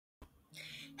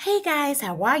Hey guys,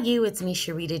 how are you? It's me,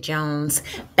 Sharita Jones,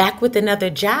 back with another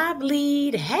job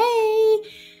lead. Hey,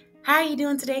 how are you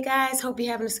doing today, guys? Hope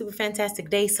you're having a super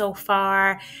fantastic day so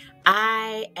far.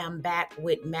 I am back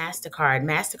with MasterCard.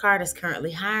 MasterCard is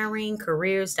currently hiring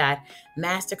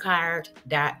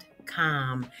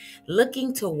careers.mastercard.com.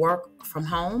 Looking to work from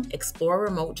home, explore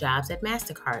remote jobs at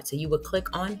MasterCard. So you would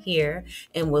click on here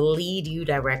and will lead you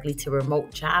directly to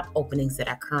remote job openings that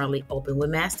are currently open with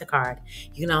MasterCard.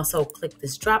 You can also click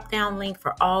this drop down link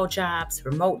for all jobs,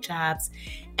 remote jobs,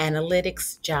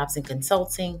 analytics, jobs in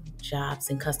consulting, jobs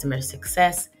in customer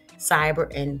success,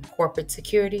 cyber and corporate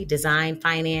security, design,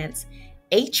 finance,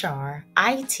 HR,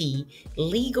 IT,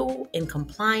 legal and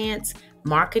compliance,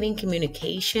 marketing,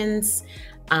 communications,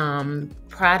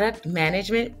 product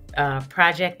management,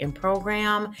 project and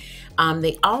program.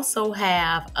 They also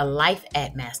have a life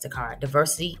at MasterCard,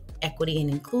 diversity, equity, and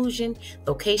inclusion,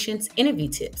 locations, interview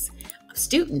tips.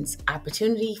 Students,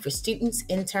 opportunity for students,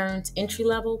 interns, entry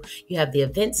level. You have the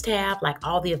events tab, like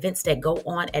all the events that go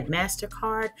on at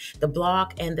MasterCard, the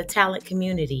blog, and the talent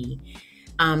community.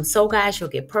 So guys, you'll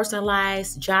get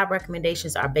personalized. Job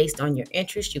recommendations are based on your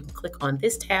interest. You can click on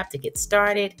this tab to get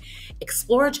started.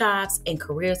 Explore jobs and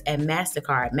careers at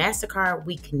MasterCard. MasterCard,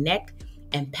 we connect,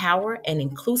 empower an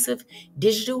inclusive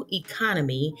digital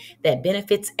economy that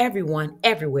benefits everyone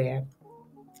everywhere.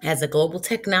 As a global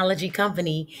technology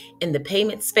company in the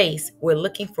payment space, we're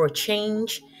looking for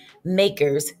change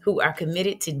makers who are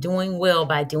committed to doing well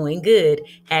by doing good.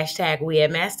 Hashtag we at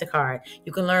MasterCard.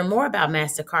 You can learn more about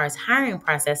MasterCard's hiring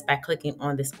process by clicking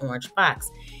on this orange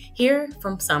box. Hear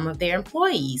from some of their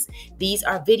employees. These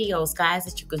are videos, guys,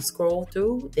 that you can scroll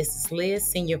through. This is Liz,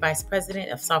 Senior Vice President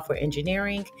of Software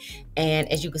Engineering.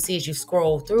 And as you can see, as you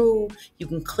scroll through, you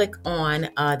can click on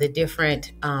the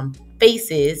different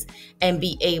faces and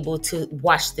be able to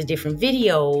watch the different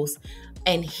videos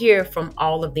and hear from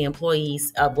all of the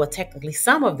employees, well, technically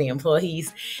some of the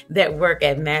employees that work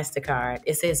at MasterCard.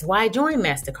 It says, why join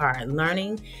MasterCard?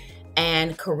 Learning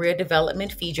and career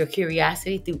development. Feed your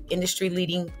curiosity through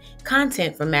industry-leading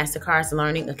content from MasterCard's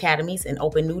learning academies and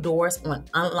open new doors on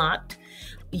Unlocked.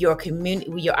 Your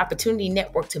community, your opportunity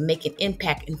network to make an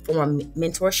impact, inform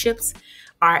mentorships,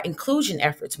 our inclusion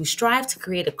efforts. We strive to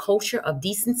create a culture of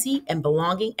decency and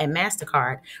belonging at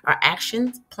MasterCard. Our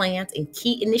actions, plans, and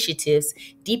key initiatives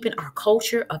deepen our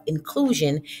culture of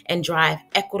inclusion and drive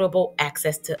equitable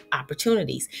access to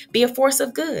opportunities. Be a force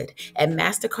of good. At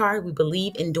MasterCard, we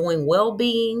believe in doing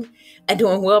well-being and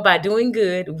doing well by doing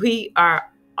good. We are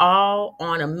all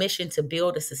on a mission to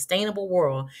build a sustainable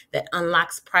world that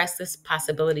unlocks priceless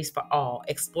possibilities for all.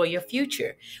 Explore your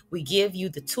future. We give you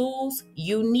the tools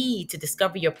you need to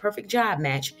discover your perfect job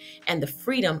match and the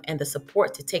freedom and the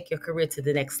support to take your career to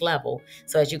the next level.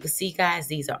 So as you can see, guys,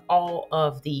 these are all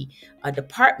of the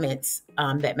departments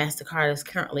that MasterCard is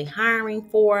currently hiring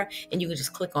for. And you can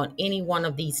just click on any one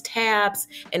of these tabs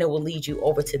and it will lead you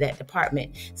over to that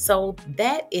department. So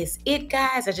that is it,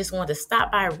 guys. I just wanted to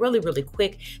stop by really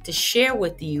quick to share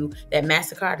with you that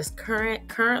MasterCard is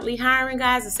currently hiring,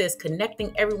 guys. It says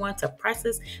connecting everyone to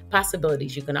priceless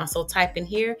possibilities. You can also type in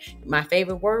here my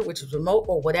favorite word, which is remote,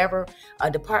 or whatever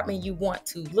department you want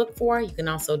to look for. You can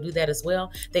also do that as well.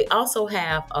 They also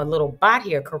have a little bot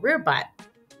here, career bot.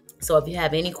 So if you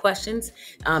have any questions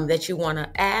that you want to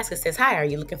ask, it says, hi, are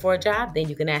you looking for a job? Then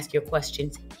you can ask your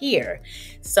questions here.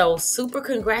 So super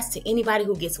congrats to anybody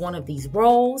who gets one of these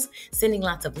roles. Sending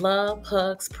lots of love,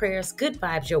 hugs, prayers, good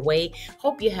vibes your way.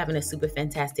 Hope you're having a super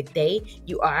fantastic day.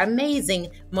 You are amazing.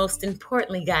 Most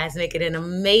importantly, guys, make it an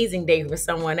amazing day for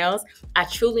someone else. I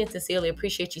truly and sincerely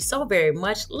appreciate you so very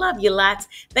much. Love you lots.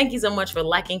 Thank you so much for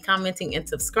liking, commenting, and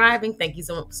subscribing. Thank you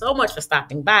so much for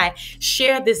stopping by.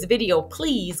 Share this video,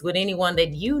 please, with anyone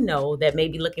that you know that may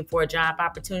be looking for a job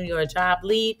opportunity or a job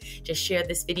lead. Just share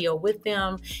this video with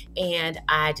them. And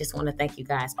I just want to thank you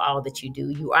guys for all that you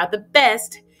do. You are the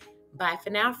best. Bye for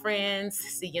now, friends.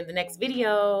 See you in the next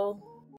video.